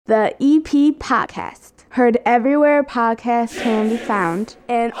The EP Podcast. Heard everywhere podcasts can be found,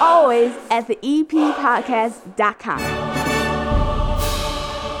 and always at the eppodcast.com.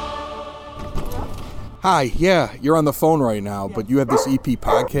 Hi, yeah, you're on the phone right now, but you have this EP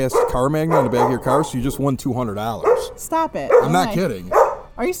Podcast car magnet on the back of your car, so you just won $200. Stop it. I'm not kidding.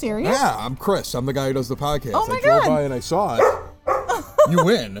 Are you serious? Yeah, I'm Chris. I'm the guy who does the podcast. Oh my I drove God. by and I saw it. You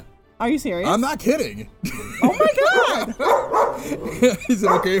win. Are you serious? I'm not kidding. Oh my God. Is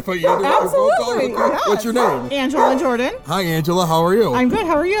it okay if I use your phone call? Absolutely. Yes. What's your name? Angela Jordan. Hi, Angela. How are you? I'm good.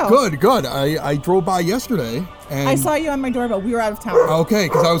 How are you? Good. I drove by yesterday. And I saw you on my doorbell. We were out of town. Okay,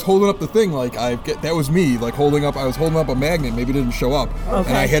 because I was holding up the thing, that was me, I was holding up a magnet, maybe it didn't show up, Okay.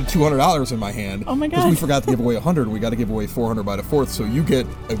 and I had $200 in my hand. Oh my God. Because we forgot to give away 100, we got to give away 400 by the 4th, so you get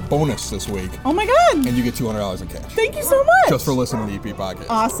a bonus this week, Oh my God. and you get $200 in cash. Thank you so much. Just for listening to the EP Podcast.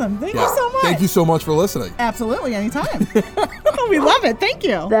 Awesome. Thank Yeah. you so much. Thank you so much for listening. Absolutely. Anytime. We love it. Thank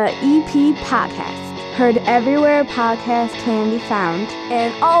you. The EP Podcast. Heard everywhere podcasts can be found,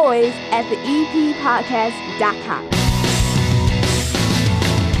 and always at the eppodcast.com.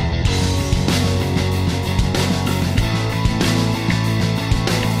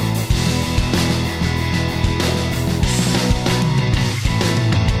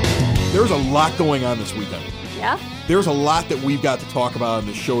 There's a lot going on this weekend. Yeah? There's a lot that we've got to talk about on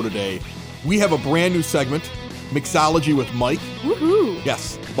the show today. We have a brand new segment, Mixology with Mike. Woohoo.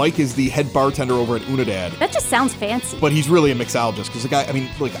 Yes, Mike is the head bartender over at Unidad. That just sounds fancy. But he's really a mixologist because the guy,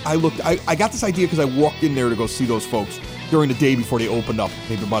 I got this idea because I walked in there to go see those folks during the day before they opened up,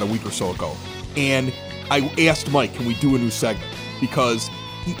 maybe about a week or so ago. And I asked Mike, can we do a new segment? Because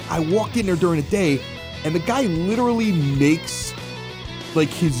I walked in there during the day and the guy literally makes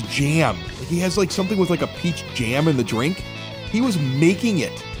his jam. He has something with a peach jam in the drink. He was making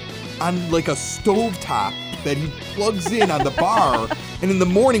it on a stovetop that he plugs in on the bar. And in the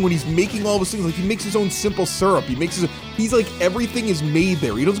morning when he's making all those things, he makes his own simple syrup. He's everything is made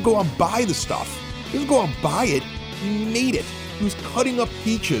there. He doesn't go out and buy the stuff. He doesn't go out and buy it. He made it. He was cutting up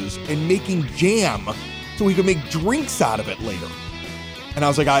peaches and making jam so he could make drinks out of it later. And I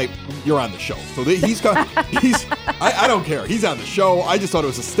was like, you're on the show. So I don't care. He's on the show. I just thought it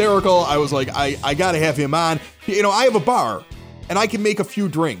was hysterical. I was like, I got to have him on. I have a bar and I can make a few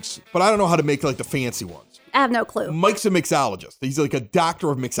drinks, but I don't know how to make the fancy ones. I have no clue. Mike's a mixologist. He's a doctor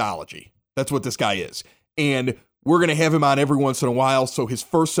of mixology. That's what this guy is. And we're going to have him on every once in a while. So his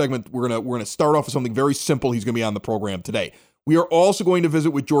first segment, we're going to start off with something very simple. He's going to be on the program today. We are also going to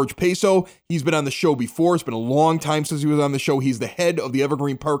visit with George Peso. He's been on the show before. It's been a long time since he was on the show. He's the head of the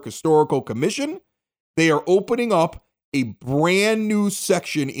Evergreen Park Historical Commission. They are opening up a brand new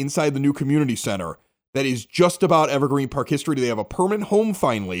section inside the new community center that is just about Evergreen Park history. They have a permanent home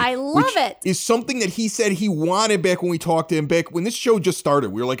finally. I love it. Is something that he said he wanted back when we talked to him back when this show just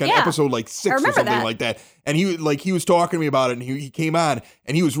started. We were on episode 6 or something like that. And he was talking to me about it and he came on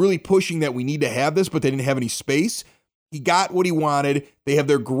and he was really pushing that we need to have this, but they didn't have any space. He got what he wanted. They have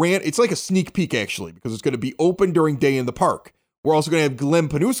their it's like a sneak peek actually, because it's going to be open during Day in the Park. We're also going to have Glenn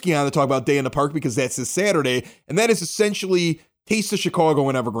Pniewski on to talk about Day in the Park because that's this Saturday. And that is essentially Taste of Chicago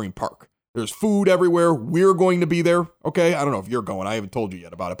in Evergreen Park. There's food everywhere. We're going to be there. Okay. I don't know if you're going. I haven't told you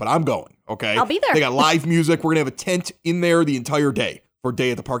yet about it, but I'm going. Okay. I'll be there. They got live music. We're going to have a tent in there the entire day for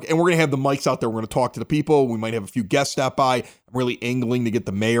Day at the Park. And we're going to have the mics out there. We're going to talk to the people. We might have a few guests stop by. I'm really angling to get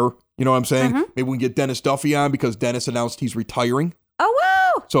the mayor. You know what I'm saying? Mm-hmm. Maybe we can get Dennis Duffy on because Dennis announced he's retiring. Oh,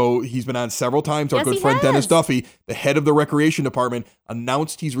 wow. So he's been on several times. Our Yes, good he friend has. Dennis Duffy, the head of the recreation department,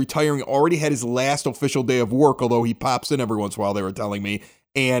 announced he's retiring. Already had his last official day of work, although he pops in every once in a while, they were telling me.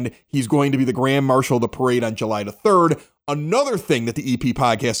 And he's going to be the Grand Marshal of the parade on July the 3rd. Another thing that the EP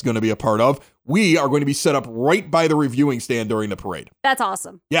podcast is going to be a part of, we are going to be set up right by the reviewing stand during the parade. That's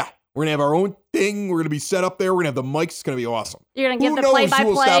awesome. Yeah. We're going to have our own thing. We're going to be set up there. We're going to have the mics. It's going to be awesome. You're going to give Who the knows play-by-play. who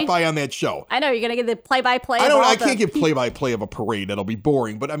will stop by on that show? I know, you're going to give the play-by-play. I can't give play-by-play of a parade. That'll be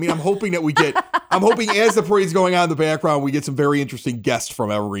boring. But I mean, I'm hoping as the parade's going on in the background, we get some very interesting guests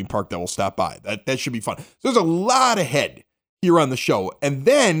from Evergreen Park that will stop by. That should be fun. So there's a lot ahead here on the show. And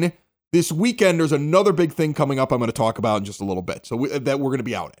then this weekend, there's another big thing coming up I'm going to talk about in just a little bit. So that we're going to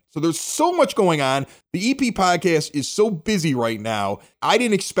be out at. So there's so much going on. The EP podcast is so busy right now. I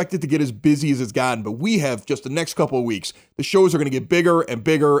didn't expect it to get as busy as it's gotten, but we have just the next couple of weeks. The shows are going to get bigger and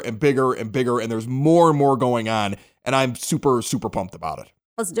bigger and bigger and bigger, and there's more and more going on. And I'm super, super pumped about it.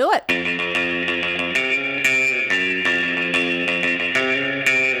 Let's do it.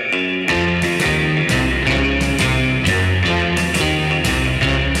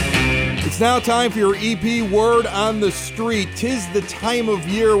 It's now time for your EP Word on the Street. 'Tis the time of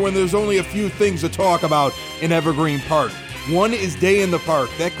year when there's only a few things to talk about in Evergreen Park. One is Day in the Park.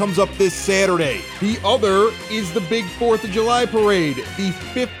 That comes up this Saturday. The other is the big 4th of July parade. The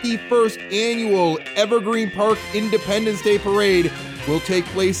 51st annual Evergreen Park Independence Day Parade will take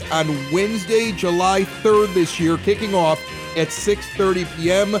place on Wednesday, July 3rd this year, kicking off at 6:30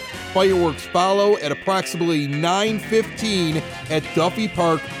 p.m. Fireworks follow at approximately 9:15 at Duffy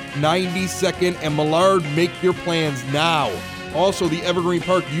Park, 92nd and Millard. Make your plans now. Also, the Evergreen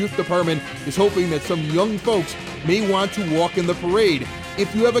Park Youth Department is hoping that some young folks may want to walk in the parade.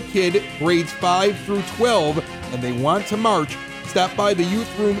 If you have a kid grades 5 through 12 and they want to march, stop by the youth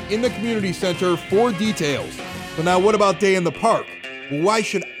room in the community center for details. So now what about Day in the Park? Well, why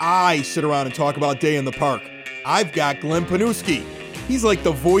should I sit around and talk about Day in the Park? I've got Glenn Pniewski. He's like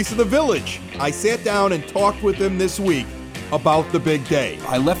the voice of the village. I sat down and talked with him this week about the big day.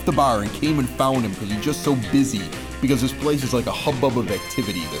 I left the bar and came and found him because he's just so busy, because this place is like a hubbub of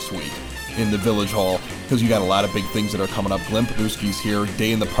activity this week in the Village Hall, because you got a lot of big things that are coming up. Glenn Pniewski's here.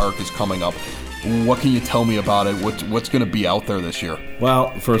 Day in the Park is coming up. What can you tell me about it? What's going to be out there this year?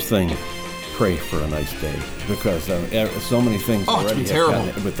 Well, first thing, pray for a nice day, because so many things already. It's been terrible.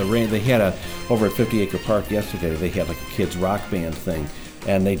 With the rain. They had over at 50 Acre Park yesterday, they had like a kids rock band thing,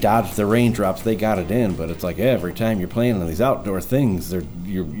 and they dodged the raindrops. They got it in, but it's like every time you're playing on these outdoor things,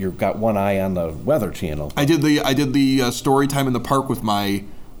 you've got one eye on the Weather Channel. I did the story time in the park with my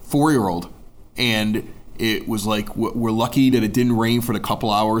 4-year-old, and it was like, we're lucky that it didn't rain for the couple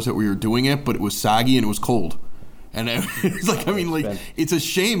hours that we were doing it, but it was soggy and it was cold. And it's like, it's a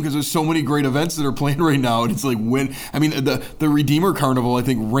shame because there's so many great events that are planned right now. And it's like the Redeemer Carnival, I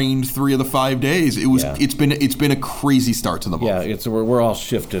think, rained 3 of the 5 days. It's been a crazy start to the month. Yeah, we're all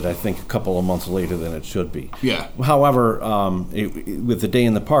shifted, I think, a couple of months later than it should be. Yeah. However, with the Day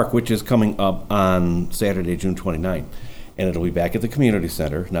in the Park, which is coming up on Saturday, June 29th, and it'll be back at the community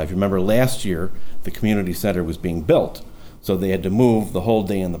center. Now, if you remember last year, the community center was being built, so they had to move the whole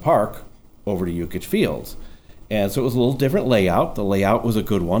Day in the Park over to Yukich Fields. And so it was a little different layout. The layout was a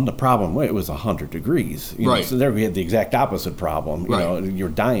good one. The problem, it was 100 degrees. Right. So there we had the exact opposite problem. You're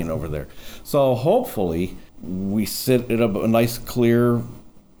dying over there. So hopefully we sit at a nice, clear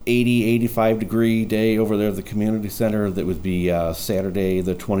 80, 85 degree day over there at the community center. That would be Saturday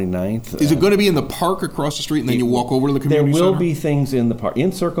the 29th. Is it going to be in the park across the street and then you walk over to the community center? There will be things in the park.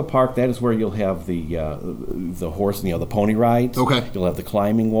 In Circle Park, that is where you'll have the horse, the pony rides. Okay. You'll have the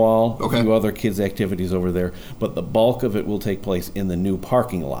climbing wall, okay. A few other kids' activities over there. But the bulk of it will take place in the new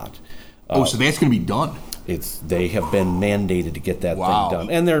parking lot. So that's going to be done. They have been mandated to get that thing done,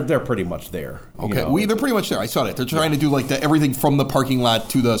 and they're pretty much there. Okay, they're pretty much there. I saw that. They're trying to do like everything from the parking lot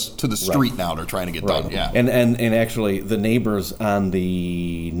to the street now. They're trying to get done. Yeah, and actually, the neighbors on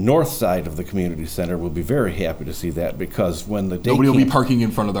the north side of the community center will be very happy to see that, because when the day nobody will be parking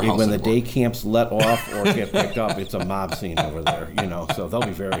in front of their house when anymore. The day camps let off or get picked up, it's a mob scene over there. So they'll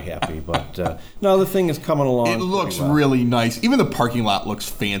be very happy. But no, the thing is coming along. It looks really nice. Even the parking lot looks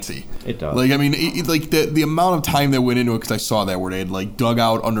fancy. It does. The amount of time that went into it, because I saw that where they had dug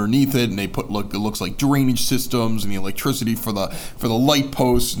out underneath it and they put it looks like drainage systems and the electricity for the light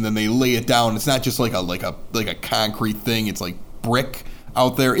posts, and then they lay it down. It's not just like a concrete thing. It's like brick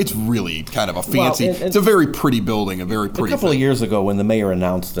out there. It's really kind of a fancy. It's a very pretty building. A couple of years ago, when the mayor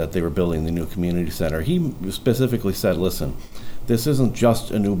announced that they were building the new community center, he specifically said, "Listen, this isn't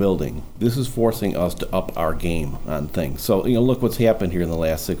just a new building. This is forcing us to up our game on things." So look what's happened here in the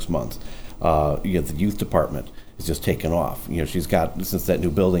last 6 months. The youth department is just taken off. She's got, since that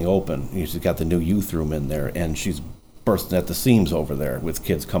new building opened, she's got the new youth room in there, and she's bursting at the seams over there with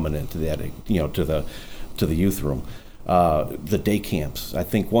kids coming into that, to the youth room. The day camps. I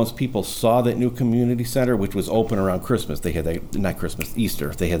think once people saw that new community center, which was open around Christmas, they had Easter.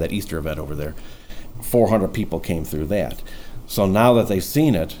 They had that Easter event over there. 400 people came through that. So now that they've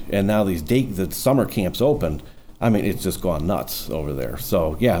seen it, and now the summer camps opened, it's just gone nuts over there.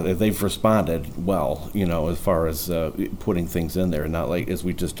 So, yeah, they've responded well, as far as putting things in there. Not like, as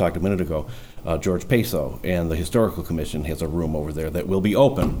we just talked a minute ago, George Peso and the Historical Commission has a room over there that will be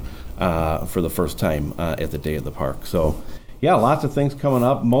open for the first time at the Day of the Park. So, yeah, lots of things coming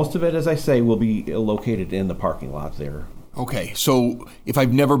up. Most of it, as I say, will be located in the parking lot there. Okay, so if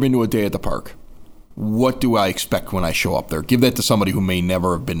I've never been to a Day at the Park, what do I expect when I show up there? Give that to somebody who may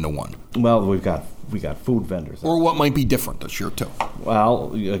never have been to one. Well, we got food vendors. Or what might be different this year, too?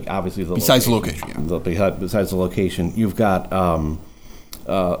 Well, obviously besides the location, yeah. Besides the location, you've got, I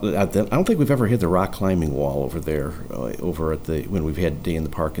don't think we've ever hit the rock climbing wall over there, when we've had Day in the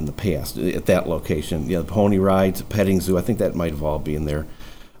Park in the past, at that location. The pony rides, petting zoo, I think that might have all been there.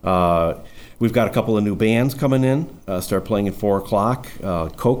 We've got a couple of new bands coming in, start playing at 4 o'clock.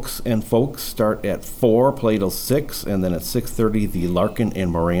 Cokes and Folks start at 4, play till 6, and then at 6:30 the Larkin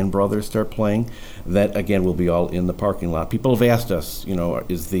and Moran brothers start playing. That, again, will be all in the parking lot. People have asked us,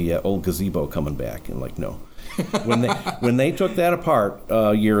 is the old gazebo coming back? And no. When they took that apart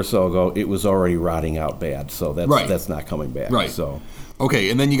a year or so ago, it was already rotting out bad, so that's not coming back. Right. So.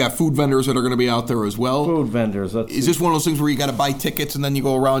 Okay, and then you got food vendors that are going to be out there as well. Food vendors. Is this one of those things where you got to buy tickets and then you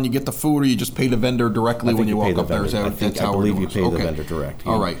go around, you get the food, or you just pay the vendor directly when you walk up there? I believe you pay the vendor direct.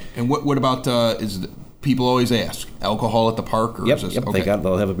 Yeah. All right. And what about people always ask alcohol at the park? Or Yep. Is this, yep. okay.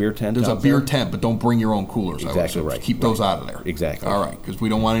 They'll have a beer tent. There's a beer tent, but don't bring your own coolers. Exactly right. Keep those out of there. Exactly. All right, because we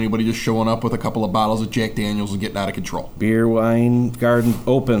don't want anybody just showing up with a couple of bottles of Jack Daniels and getting out of control. Beer Wine Garden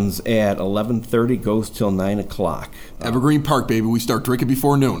opens at 11:30, goes till 9 o'clock. Evergreen Park, baby. We start drinking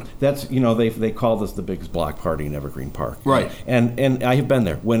before noon. That's they call this the biggest block party in Evergreen Park. Right. And I have been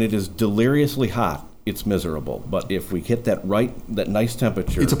there. When it is deliriously hot, it's miserable. But if we hit that nice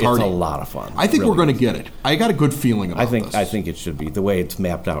temperature, it's a party. It's a lot of fun. I think we're going to get it. I got a good feeling about this. I think it should be the way it's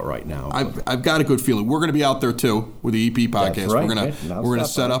mapped out right now. I've got a good feeling. We're going to be out there too with the EP podcast. That's right. We're going to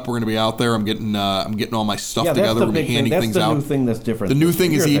set up. We're going to be out there. I'm getting all my stuff together. We're going to be handing things out. That's the new thing that's different. The new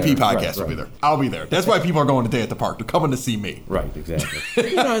thing is the EP podcast. Right. Will be there. I'll be there. That's why people are going today at the park. They're coming to see me. Right. Exactly.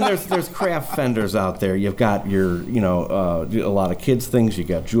 And there's craft vendors out there. You've got your a lot of kids things. You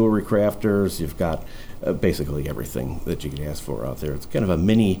got jewelry crafters. You've got basically everything that you can ask for out there. It's kind of a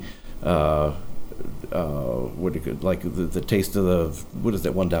mini, the taste of what is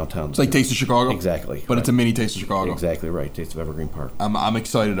that one downtown? It's like Taste of Chicago? Exactly. But It's a mini Taste of Chicago. Exactly right. Taste of Evergreen Park. I'm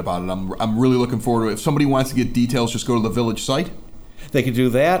excited about it. I'm really looking forward to it. If somebody wants to get details, just go to the village site. They could do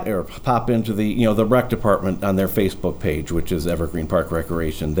that, or pop into the rec department on their Facebook page, which is Evergreen Park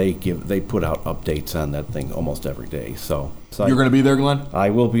Recreation. They put out updates on that thing almost every day. So you're going to be there, Glenn? I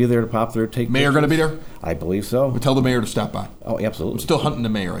will be there to pop through. Mayor going to be there? I believe so. We'll tell the mayor to stop by. Oh, absolutely. I'm still hunting the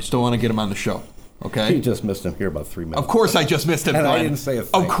mayor. I still want to get him on the show. Okay. You just missed him here about 3 minutes. Of course, I just missed him. And Glenn. I didn't say a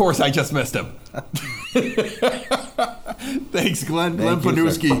thing. Of course, I just missed him. Thanks, Glenn. Thank Glenn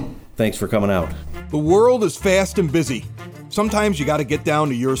Pniewski. Thanks for coming out. The world is fast and busy. Sometimes you got to get down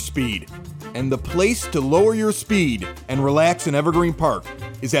to your speed. And the place to lower your speed and relax in Evergreen Park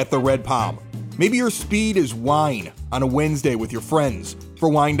is at the Red Palm. Maybe your speed is wine on a Wednesday with your friends for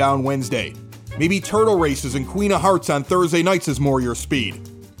Wine Down Wednesday. Maybe turtle races and Queen of Hearts on Thursday nights is more your speed.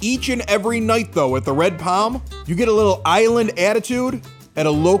 Each and every night, though, at the Red Palm, you get a little island attitude at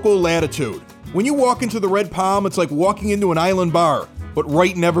a local latitude. When you walk into the Red Palm, it's like walking into an island bar, but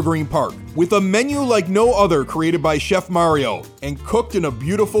right in Evergreen Park, with a menu like no other created by Chef Mario and cooked in a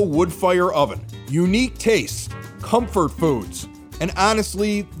beautiful wood fire oven. Unique tastes, comfort foods, and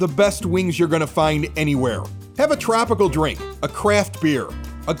honestly, the best wings you're gonna find anywhere. Have a tropical drink, a craft beer,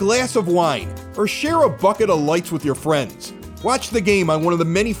 a glass of wine, or share a bucket of lights with your friends. Watch the game on one of the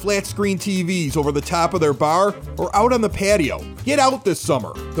many flat screen TVs over the top of their bar or out on the patio. Get out this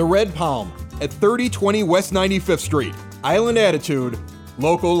summer. The Red Palm at 3020 West 95th Street. Island attitude,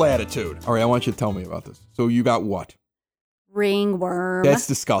 local latitude. All right, I want you to tell me about this. So you got what? Ringworm. That's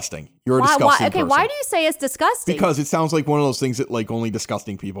disgusting. You're a disgusting person. Why do you say it's disgusting? Because it sounds like one of those things that only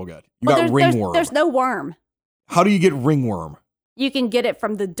disgusting people get. You got ringworm. There's no worm. How do you get ringworm? You can get it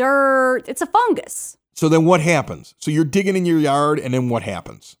from the dirt. It's a fungus. So then what happens? So you're digging in your yard, and then what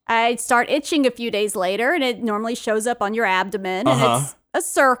happens? I start itching a few days later, and it normally shows up on your abdomen, and it's a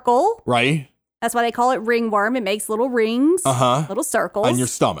circle. Right. That's why they call it ringworm. It makes little rings, little circles. On your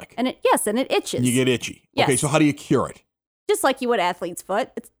stomach. And it itches. And you get itchy. Yes. Okay, so how do you cure it? Just like you would athlete's foot.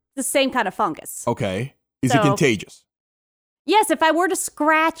 It's the same kind of fungus. Okay. Is it contagious? Yes, if I were to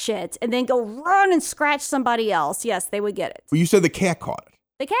scratch it and then go run and scratch somebody else, yes, they would get it. Well, you said the cat caught it.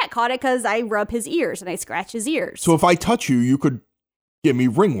 The cat caught it because I rub his ears and I scratch his ears. So if I touch you, you could give me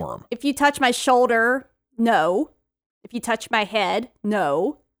ringworm. If you touch my shoulder, no. If you touch my head,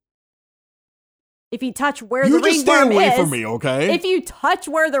 no. If you touch where the ringworm is... You just stay away from me, okay? If you touch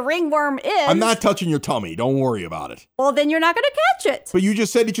where the ringworm is... I'm not touching your tummy. Don't worry about it. Well, then you're not going to catch it. But you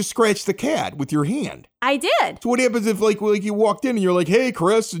just said that you scratched the cat with your hand. I did. So what happens if like you walked in and you're like, hey,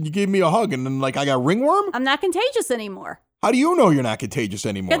 Chris, and you gave me a hug and then I got ringworm? I'm not contagious anymore. How do you know you're not contagious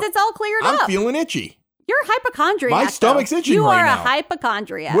anymore? Because it's all cleared up. I'm feeling itchy. You're a hypochondriac. My stomach's itching right now. You are a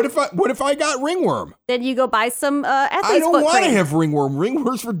hypochondriac. What if I got ringworm? Then you go buy some athlete's foot I don't want to cream. have ringworm.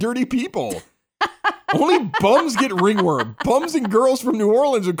 Ringworm's for dirty people. Only bums get ringworm. Bums and girls from New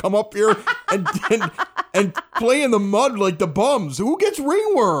Orleans would come up here and play in the mud like the bums. Who gets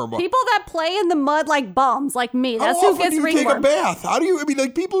ringworm? People that play in the mud like bums, like me. That's How who often gets do you ringworm. take a bath? How do you? I mean,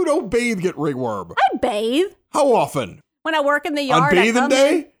 like people who don't bathe get ringworm. I bathe How often? when I work in the yard. On bathing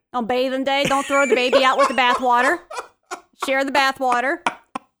day? On bathing day, don't throw the baby out with the bathwater. Share the bathwater.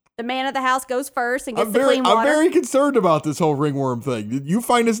 The man of the house goes first and gets the clean water. I'm very concerned about this whole ringworm thing. You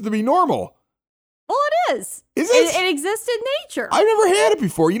find this to be normal. Well, it is. Is it? It exists in nature. I've never had it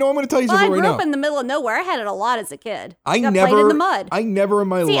before. You know, I'm going to tell you something right now. I grew up in the middle of nowhere. I had it a lot as a kid. I played in the mud. I never in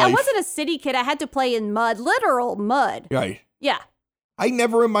my life. See, I wasn't a city kid. I had to play in mud, literal mud. Right. Yeah. I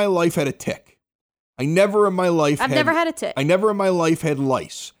never in my life had a tick. I've never in my life had a tick. I never in my life had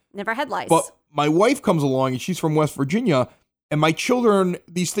lice. Never had lice. But my wife comes along and she's from West Virginia, and my children,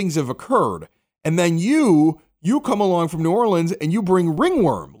 these things have occurred. And then you come along from New Orleans and you bring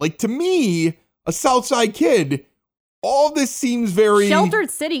ringworm. Like, to me, a Southside kid, all this seems very... Sheltered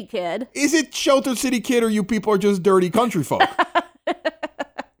city kid. Is it sheltered city kid, or you people are just dirty country folk?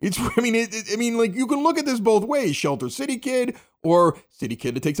 I mean, like, you can look at this both ways. Sheltered city kid, or city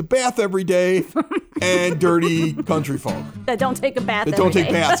kid that takes a bath every day, and dirty country folk. That don't take a bath That don't take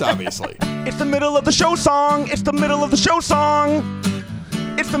baths, obviously. It's the middle of the show song. It's the middle of the show song.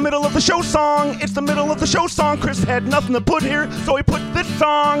 It's the middle of the show song. It's the middle of the show song. Chris had nothing to put here, so he put this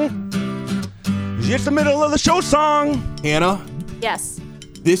song. It's the middle of the show song. Hannah? Yes.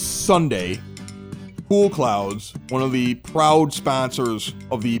 This Sunday, Cool Clouds, one of the proud sponsors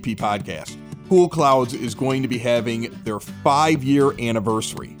of the EP podcast, Cool Clouds is going to be having their 5-year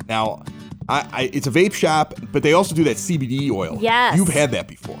anniversary. Now, it's a vape shop, but they also do that CBD oil. Yes. You've had that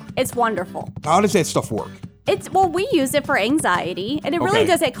before. It's wonderful. How does that stuff work? We use it for anxiety, and it really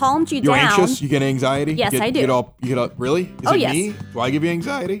does. It calms you You're down. You're anxious? You get anxiety? Yes, I do. You get up, really? Is it yes. me? Do I give you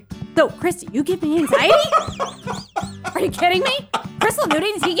anxiety? No, Chris, you give me anxiety? Are you kidding me? Chris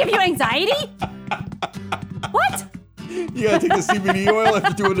Lanuti, does he give you anxiety? What? You gotta take the CBD oil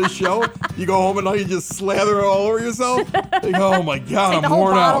after doing this show. You go home and now you just slather it all over yourself. Like, oh my God, Take the I'm whole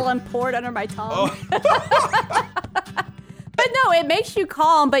worn bottle out. and pour it under my tongue. Oh. But no, it makes you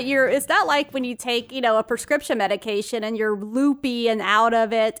calm, but it's not like when you take, a prescription medication and you're loopy and out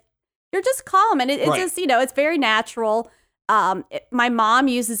of it. You're just calm, and it's Right. just, it's very natural. My mom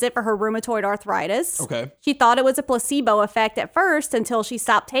uses it for her rheumatoid arthritis. Okay. She thought it was a placebo effect at first until she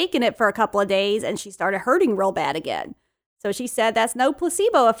stopped taking it for a couple of days and she started hurting real bad again. So she said that's no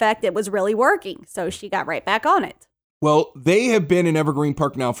placebo effect. It was really working. So she got right back on it. Well, they have been in Evergreen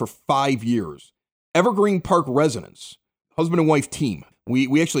Park now for 5 years. Evergreen Park residents, husband and wife team.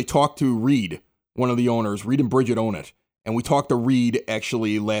 We actually talked to Reed, one of the owners. Reed and Bridget own it. And we talked to Reed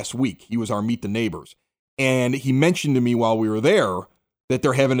actually last week. He was our Meet the Neighbors. And he mentioned to me while we were there that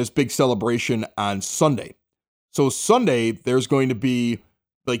they're having this big celebration on Sunday. So Sunday, there's going to be,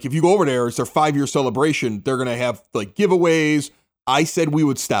 like, if you go over there, it's their 5-year celebration. They're going to have, like, giveaways. I said we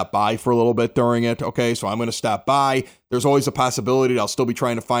would stop by for a little bit during it. Okay, so I'm going to stop by. There's always a possibility that I'll still be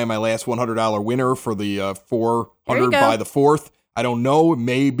trying to find my last $100 winner for the 400 by the 4th. I don't know.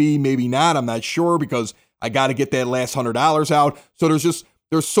 Maybe, maybe not. I'm not sure because I got to get that last $100 out. So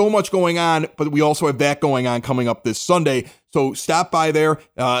there's so much going on, but we also have that going on coming up this Sunday. So stop by there.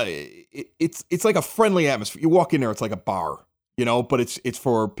 It's like a friendly atmosphere. You walk in there, it's like a bar, but it's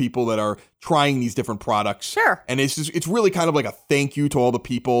for people that are trying these different products. Sure. And it's really kind of like a thank you to all the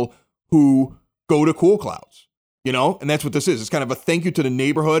people who go to Cool Clouds, and that's what this is. It's kind of a thank you to the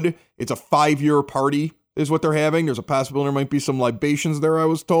neighborhood. It's a 5-year party is what they're having. There's a possibility there might be some libations there, I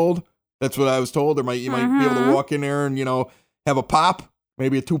was told. That's what I was told. You might be able to walk in there and, have a pop.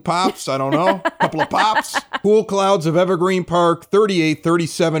 Maybe 2 pops, I don't know, a couple of pops. Cool Clouds of Evergreen Park,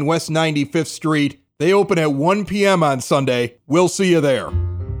 3837 West 95th Street. They open at 1 p.m. on Sunday. We'll see you there.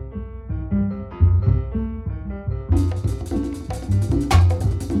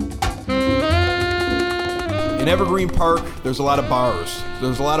 In Evergreen Park, there's a lot of bars.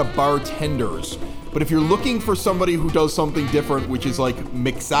 There's a lot of bartenders. But if you're looking for somebody who does something different, which is like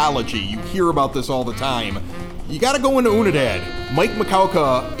mixology, you hear about this all the time, you got to go into Unidad. Mike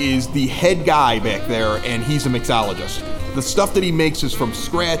McCauca is the head guy back there, and he's a mixologist. The stuff that he makes is from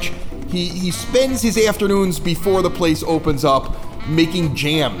scratch. He spends his afternoons before the place opens up making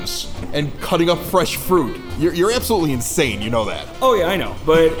jams and cutting up fresh fruit. You're absolutely insane, you know that. Oh yeah, I know.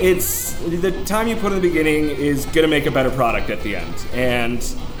 But it's the time you put in the beginning is going to make a better product at the end. And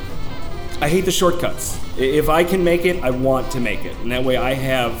I hate the shortcuts. If I can make it, I want to make it. And that way I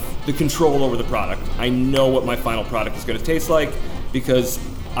have the control over the product. I know what my final product is going to taste like because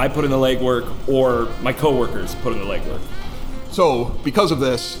I put in the legwork or my coworkers put in the legwork. So, because of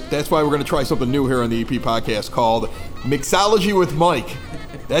this, that's why we're going to try something new here on the EP podcast called Mixology with Mike.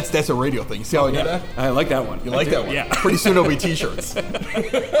 That's a radio thing. See how I did that? I like that one. You like that one? Yeah. Pretty soon there'll be t-shirts.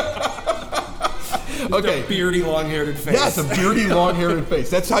 Okay. A beardy, long-haired face. Yes, a beardy, long-haired face.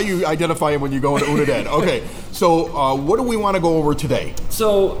 That's how you identify him when you go into Unidad. Okay, so what do we want to go over today?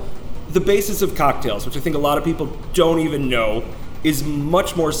 So, the basis of cocktails, which I think a lot of people don't even know, is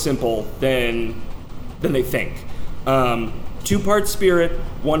much more simple than they think. 2 parts spirit,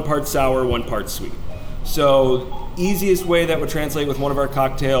 1 part sour, 1 part sweet. So, easiest way that would translate with one of our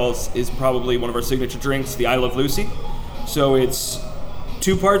cocktails is probably one of our signature drinks, the I Love Lucy. So it's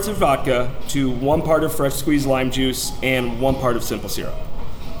 2 parts of vodka to 1 part of fresh squeezed lime juice and 1 part of simple syrup.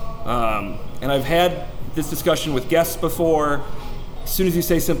 And I've had this discussion with guests before. As soon as you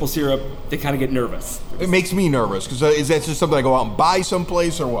say simple syrup, they kind of get nervous. It makes me nervous, because is that just something I go out and buy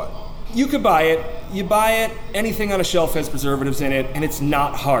someplace or what? You could buy it. You buy it, anything on a shelf has preservatives in it, and it's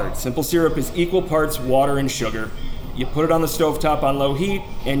not hard. Simple syrup is equal parts water and sugar. You put it on the stovetop on low heat,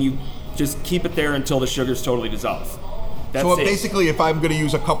 and you just keep it there until the sugar's totally dissolved. That's so it. Basically, if I'm going to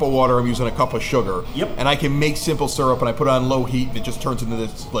use a cup of water, I'm using a cup of sugar. Yep. And I can make simple syrup, and I put it on low heat, and it just turns into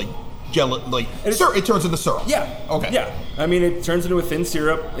this, like, gel, like, syrup. It turns into syrup. Yeah. Okay. Yeah. I mean, it turns into a thin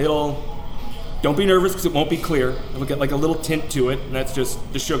syrup. Don't be nervous because it won't be clear. It'll get like a little tint to it, and that's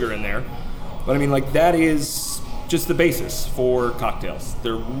just the sugar in there. But I mean, like, that is just the basis for cocktails.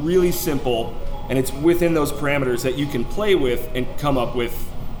 They're really simple, and it's within those parameters that you can play with and come up with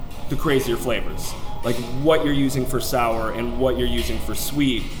the crazier flavors. Like, what you're using for sour and what you're using for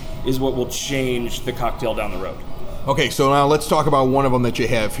sweet is what will change the cocktail down the road. Okay, so now let's talk about one of them that you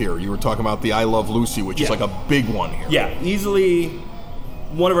have here. You were talking about the I Love Lucy, which is like a big one here. Yeah, easily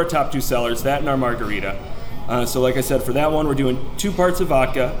one of our top 2 sellers, that and our margarita. So like I said, for that one, we're doing 2 parts of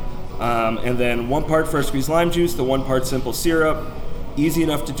vodka, and then 1 part fresh squeezed lime juice, the 1 part simple syrup. Easy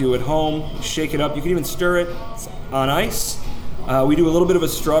enough to do at home. Shake it up. You can even stir it on ice. We do a little bit of a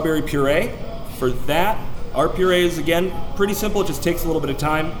strawberry puree. For that, our puree is, again, pretty simple. It just takes a little bit of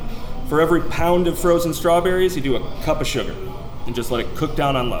time. For every pound of frozen strawberries, you do a cup of sugar and just let it cook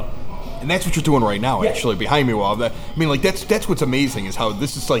down on low. And that's what you're doing right now, Yeah. actually, behind me. While that, I mean, like, that's what's amazing is how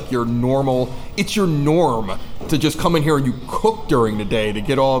this is like your normal. It's your norm to just come in here and you cook during the day to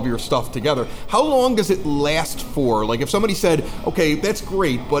get all of your stuff together. How long does it last for? Like, if somebody said, okay, that's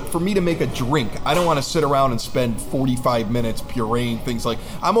great, but for me to make a drink, I don't want to sit around and spend 45 minutes pureeing things. Like,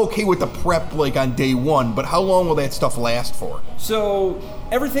 I'm okay with the prep, like, on day 1, but how long will that stuff last for? So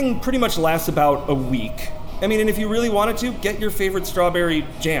everything pretty much lasts about a week. I mean, and if you really wanted to, get your favorite strawberry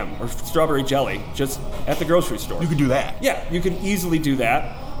jam or strawberry jelly just at the grocery store. You could do that. Yeah, you can easily do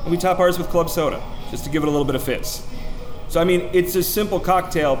that. And we top ours with club soda, just to give it a little bit of fizz. So, I mean, it's a simple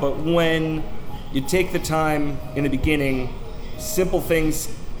cocktail, but when you take the time in the beginning, simple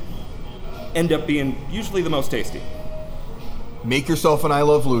things end up being usually the most tasty. Make yourself an I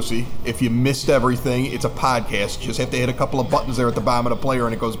Love Lucy. If you missed everything, it's a podcast. You just have to hit a couple of buttons there at the bottom of the player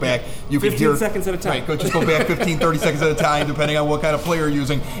and it goes back. You can 15 hear, seconds at a time. Right, just go back 15, 30 seconds at a time, depending on what kind of player you're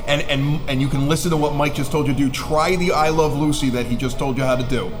using. And you can listen to what Mike just told you to do. Try the I Love Lucy that he just told you how to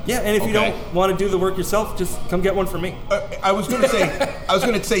do. Yeah, and if you don't want to do the work yourself, just come get one from me. I was going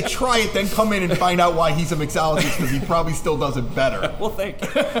to say, try it, then come in and find out why he's a mixologist, because he probably still does it better. Well, thank you.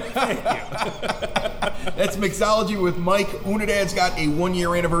 Thank you. That's Mixology with Mike. Unidad's got a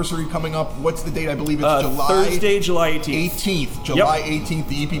 1-year anniversary coming up. What's the date? I believe it's Thursday, July 18th. 18th. July 18th.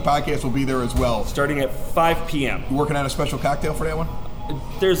 The EP podcast will be there as well. Starting at 5 p.m. You working on a special cocktail for that one?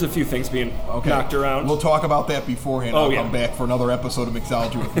 There's a few things being knocked around. We'll talk about that beforehand. I'll come back for another episode of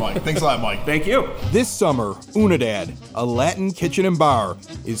Mixology with Mike. Thanks a lot, Mike. Thank you. This summer, Unidad, a Latin kitchen and bar,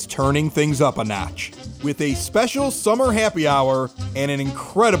 is turning things up a notch with a special summer happy hour and an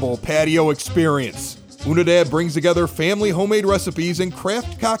incredible patio experience. Unidad brings together family homemade recipes and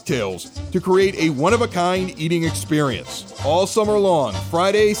craft cocktails to create a one-of-a-kind eating experience. All summer long,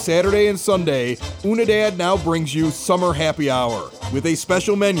 Friday, Saturday, and Sunday, Unidad now brings you Summer Happy Hour with a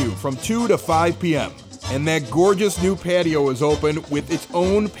special menu from 2 to 5 p.m. And that gorgeous new patio is open with its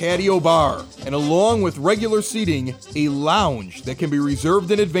own patio bar. And along with regular seating, a lounge that can be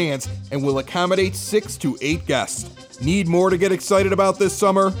reserved in advance and will accommodate 6 to 8 guests. Need more to get excited about this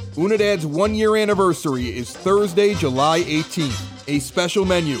summer? Unidad's 1-year anniversary is Thursday, July 18th. A special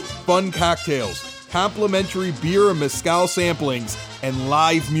menu, fun cocktails, complimentary beer and mezcal samplings, and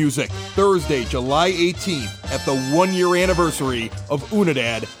live music. Thursday, July 18th at the 1-year anniversary of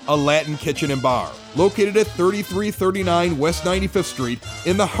Unidad, a Latin kitchen and bar. Located at 3339 West 95th Street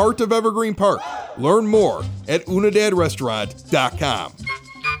in the heart of Evergreen Park. Learn more at unidadrestaurant.com.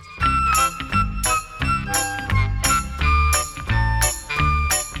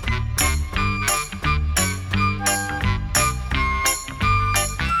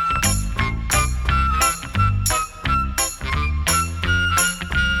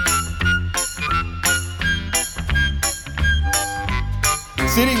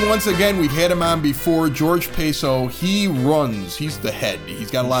 Sitting once again, we've had him on before, George Peso. He's the head. He's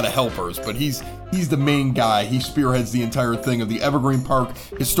got a lot of helpers, but he's the main guy. He spearheads the entire thing of the Evergreen Park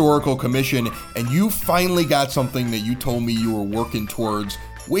Historical Commission, and you finally got something that you told me you were working towards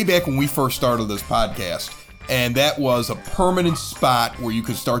way back when we first started this podcast, and that was a permanent spot where you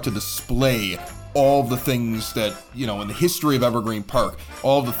could start to display all of the things that, in the history of Evergreen Park,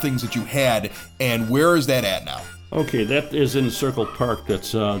 all of the things that you had, and where is that at now? Okay, that is in Circle Park.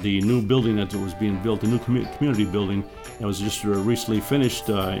 That's the new building that was being built, the new community building that was just recently finished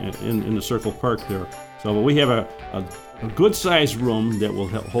in the Circle Park there. So we have a good-sized room that will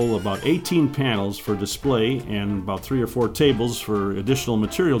hold about 18 panels for display and about 3 or 4 tables for additional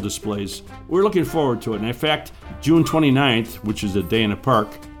material displays. We're looking forward to it. And in fact, June 29th, which is the day in the park,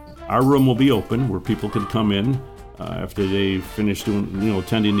 our room will be open where people can come in after they finish doing,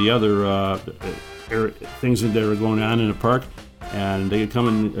 attending the other things that are going on in the park, and they can come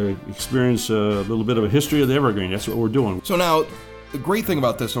and experience a little bit of a history of the Evergreen. That's what we're doing. So now, the great thing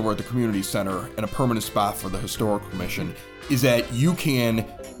about this over at the community center and a permanent spot for the Historical Commission is that you can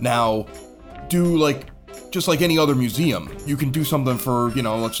now do just like any other museum. You can do something for,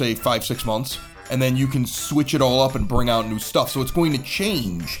 let's say 5-6 months, and then you can switch it all up and bring out new stuff. So it's going to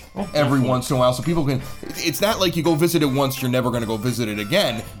change every once in a while. So people can, it's not like you go visit it once, you're never going to go visit it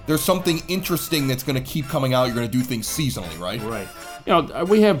again. There's something interesting that's going to keep coming out. You're going to do things seasonally, right? Right.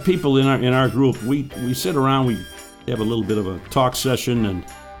 We have people in our group. We sit around, we have a little bit of a talk session, and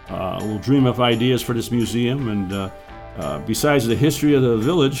we'll dream up ideas for this museum. And besides the history of the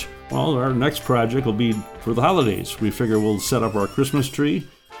village, well, our next project will be for the holidays. We figure we'll set up our Christmas tree.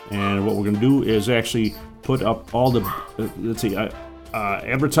 And what we're going to do is actually put up all the,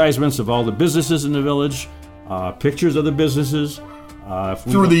 advertisements of all the businesses in the village, pictures of the businesses.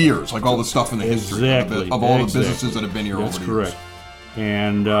 Through the years, like all the stuff in the history of all the businesses that have been here That's over the correct. years.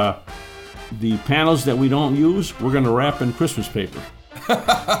 And the panels that we don't use, we're going to wrap in Christmas paper. So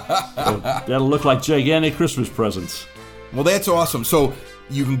that'll look like gigantic Christmas presents. Well, that's awesome. So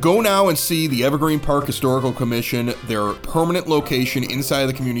you can go now and see the Evergreen Park Historical Commission, their permanent location inside of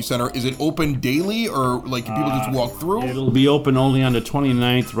the community center. Is it open daily, or can people just walk through? It'll be open only on the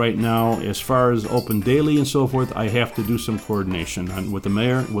 29th right now. As far as open daily and so forth, I have to do some coordination with the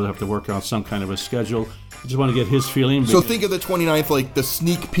mayor. We'll have to work out some kind of a schedule. I just want to get his feeling. So think of the 29th like the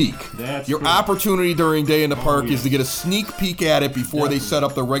sneak peek. That's Your correct. Opportunity during Day in the Park is to get a sneak peek at it before they set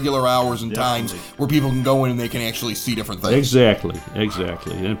up the regular hours and times where people can go in and they can actually see different things. Exactly.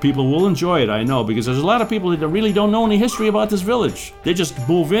 And people will enjoy it, I know, because there's a lot of people that really don't know any history about this village. They just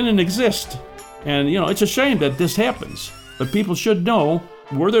move in and exist. And, it's a shame that this happens. But people should know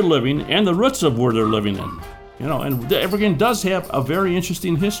where they're living and the roots of where they're living in. And the Evergreen does have a very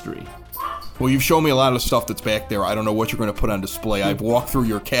interesting history. Well, you've shown me a lot of stuff that's back there. I don't know what you're going to put on display. I've walked through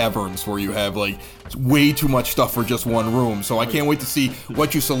your caverns where you have way too much stuff for just one room. So I can't wait to see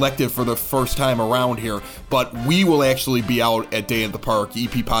what you selected for the first time around here. But we will actually be out at Day at the Park.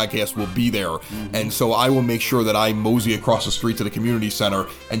 EP Podcast will be there. And so I will make sure that I mosey across the street to the community center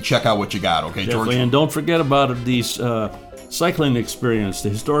and check out what you got. Okay, Definitely. George? And don't forget about these cycling experience, the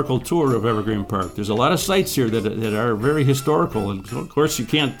historical tour of Evergreen Park. There's a lot of sites here that are very historical. And of course, you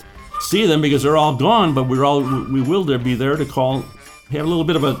can't see them because they're all gone, but we will be there to have a little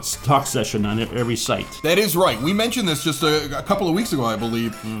bit of a talk session on every site. That is right. We mentioned this just a couple of weeks ago, I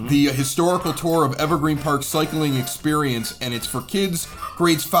believe. The historical tour of Evergreen Park cycling experience, and it's for kids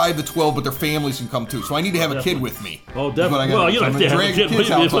grades 5 to 12, but their families can come too. So I need to have a kid with me. Oh, definitely. Well, you don't have to have a kid.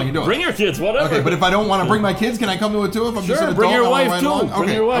 Bring your kids, whatever. Okay, but if I don't want to bring my kids, can I come to it too? If I'm just an adult, bring your wife right too. Along?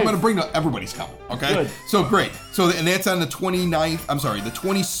 Okay, your wife. I'm going to bring everybody's coming. Okay, Good. So great. So and that's on the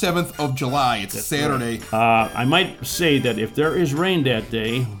 27th of July. It's a Saturday. I might say that if there is rain that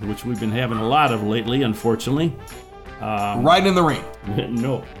day, which we've been having a lot of lately, unfortunately. Riding in the rain.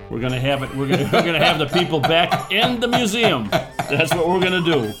 No, we're gonna have it. We're gonna have the people back in the museum. That's what we're gonna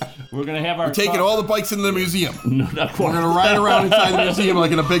do. We're gonna have our. We're taking all the bikes into the museum. No, not quite. We're gonna ride around inside the museum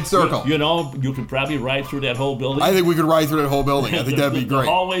like in a big circle. You could probably ride through that whole building. I think we could ride through that whole building. I think that'd be great.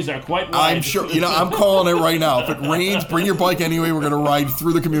 The hallways are quite wide. I'm sure. I'm calling it right now. If it rains, bring your bike anyway. We're gonna ride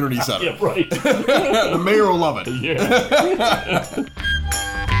through the community center. Yeah, right. The mayor will love it. Yeah.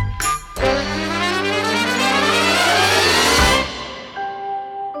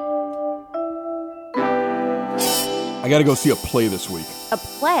 I got to go see a play this week. A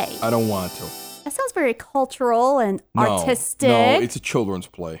play? I don't want to. That sounds very cultural and artistic. No, it's a children's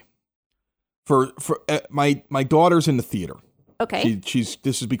play. For my daughter's in the theater. Okay. This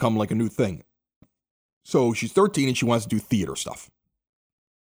has become like a new thing. So she's 13 and she wants to do theater stuff.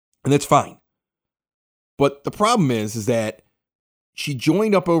 And that's fine. But the problem is that she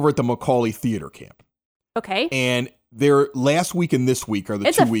joined up over at the Macaulay Theater Camp. Okay. And their last week and this week are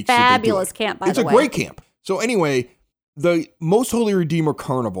the 2 weeks. It's a fabulous camp, by the way. It's a great camp. So anyway, the Most Holy Redeemer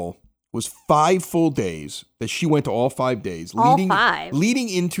Carnival was 5 full days that she went to all 5 days. Leading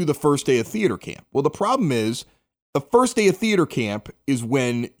into the first day of theater camp. Well, the problem is the first day of theater camp is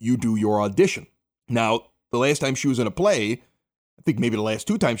when you do your audition. Now, the last time she was in a play, I think maybe the last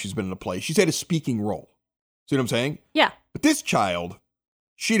 2 times she's been in a play, she's had a speaking role. See what I'm saying? Yeah. But this child,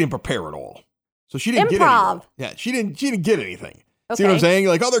 she didn't prepare at all. So she didn't get anything. Yeah, she didn't get anything. Okay. See what I'm saying?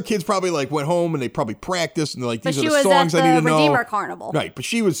 Like other kids probably like went home and they probably practiced and they're like, these are the songs I need to know. Redeemer Carnival. Right, but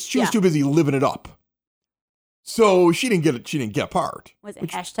she was too busy living it up. So she didn't get a part. Was it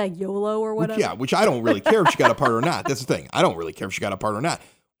hashtag YOLO or whatever? Which I don't really care if she got a part or not. That's the thing. I don't really care if she got a part or not.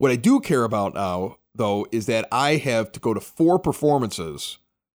 What I do care about now, though, is that I have to go to 4 performances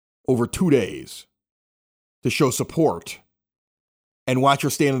over 2 days to show support and watch her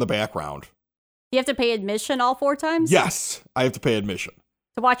stand in the background. You have to pay admission all 4 times? Yes, I have to pay admission.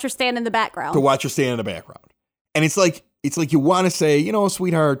 To watch her stand in the background. And it's like you want to say, you know,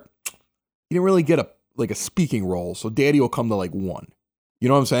 sweetheart, you didn't really get a speaking role, so daddy will come to like 1. You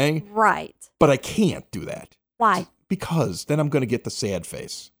know what I'm saying? Right. But I can't do that. Why? Because then I'm going to get the sad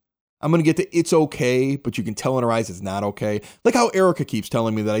face. I'm going to get the it's okay, but you can tell in her eyes it's not okay. Like how Erica keeps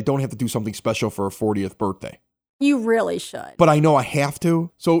telling me that I don't have to do something special for her 40th birthday. You really should. But I know I have to.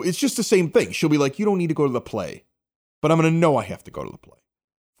 So it's just the same thing. She'll be like, you don't need to go to the play. But I'm going to know I have to go to the play.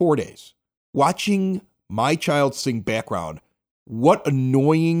 4 days. Watching my child sing background. What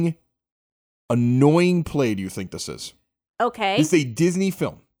annoying play do you think this is? Okay. It's a Disney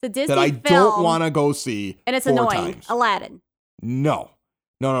film. The Disney that I film, don't want to go see. And it's 4 annoying. times. Aladdin. No.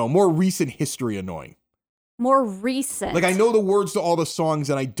 More recent history annoying. More recent. Like I know the words to all the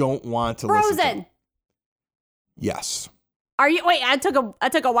songs and I don't want to listen to them. Frozen. Yes. Are you? Wait, I took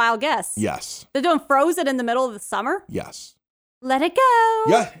a wild guess. Yes. They're doing Frozen in the middle of the summer? Yes. Let it go.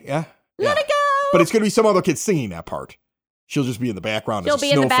 Yeah. Let it go. But it's going to be some other kid singing that part. She'll just be in the background. She'll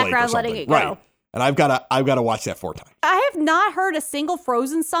be in the background letting it go. Right. And I've got to watch that 4 times. I have not heard a single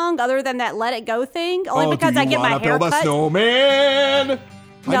Frozen song other than that Let It Go thing, only because I get my hair build cut. a snowman? No.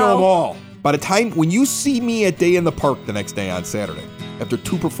 I know them all. By the time, when you see me at Day in the Park the next day on Saturday, after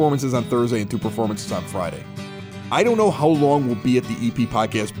 2 performances on Thursday and 2 performances on Friday, I don't know how long we'll be at the EP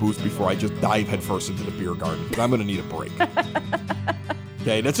podcast booth before I just dive headfirst into the beer garden, because I'm going to need a break.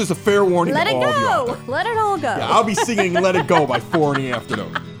 Okay, that's just a fair warning to all of you out there. Let it all go. Yeah, I'll be singing Let It Go by 4 in the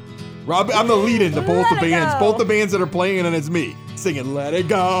afternoon. Rob, I'm the lead-in to both the bands. Both the bands that are playing, and it's me singing Let It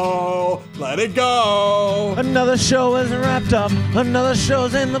Go, Let It Go. Another show is wrapped up. Another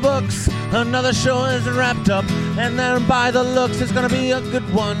show's in the books. Another show is wrapped up. And then by the looks, it's going to be a good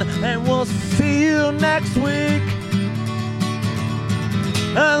one. And we'll see you next week.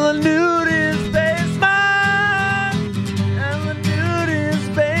 And the Nudie's Basement. And the Nudie's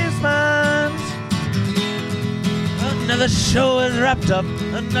Basement. Another show is wrapped up.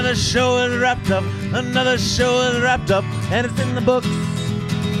 Another show is wrapped up. Another show is wrapped up. And it's in the books.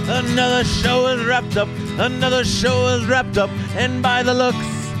 Another show is wrapped up. Another show is wrapped up. And by the looks,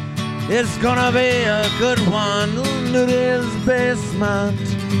 it's gonna be a good one. Nudie's Basement.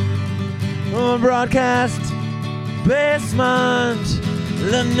 Broadcast Basement.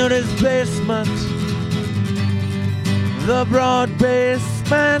 The Nudie's Basement. The Broad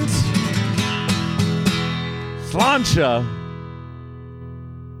Basement. Slancha.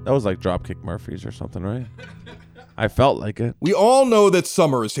 That was like Dropkick Murphys or something, right? I felt like it. We all know that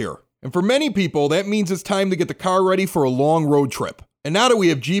summer is here. And for many people, that means it's time to get the car ready for a long road trip. And now that we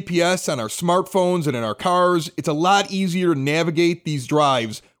have GPS on our smartphones and in our cars, it's a lot easier to navigate these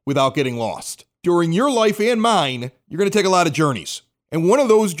drives without getting lost. During your life and mine, you're going to take a lot of journeys. And one of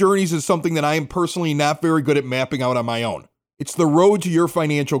those journeys is something that I am personally not very good at mapping out on my own. It's the road to your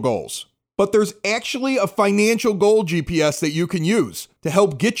financial goals. But there's actually a financial goal GPS that you can use to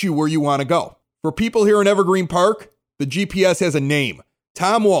help get you where you want to go. For people here in Evergreen Park, the GPS has a name.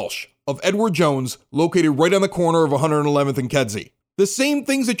 Tom Walsh of Edward Jones, located right on the corner of 111th and Kedzie. The same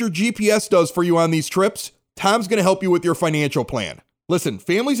things that your GPS does for you on these trips, Tom's going to help you with your financial plan. Listen,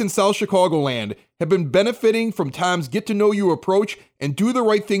 families in South Chicagoland have been benefiting from Tom's get-to-know-you approach and do the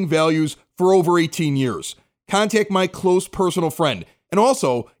right thing values for over 18 years. Contact my close personal friend and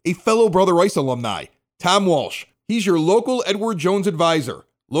also a fellow Brother Rice alumni, Tom Walsh. He's your local Edward Jones advisor,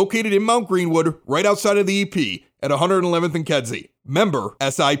 located in Mount Greenwood, right outside of the EP at 111th and Kedzie. Member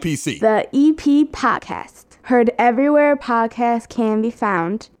SIPC. The EP Podcast. Heard everywhere podcasts can be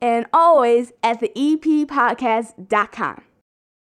found, and always at the eppodcast.com.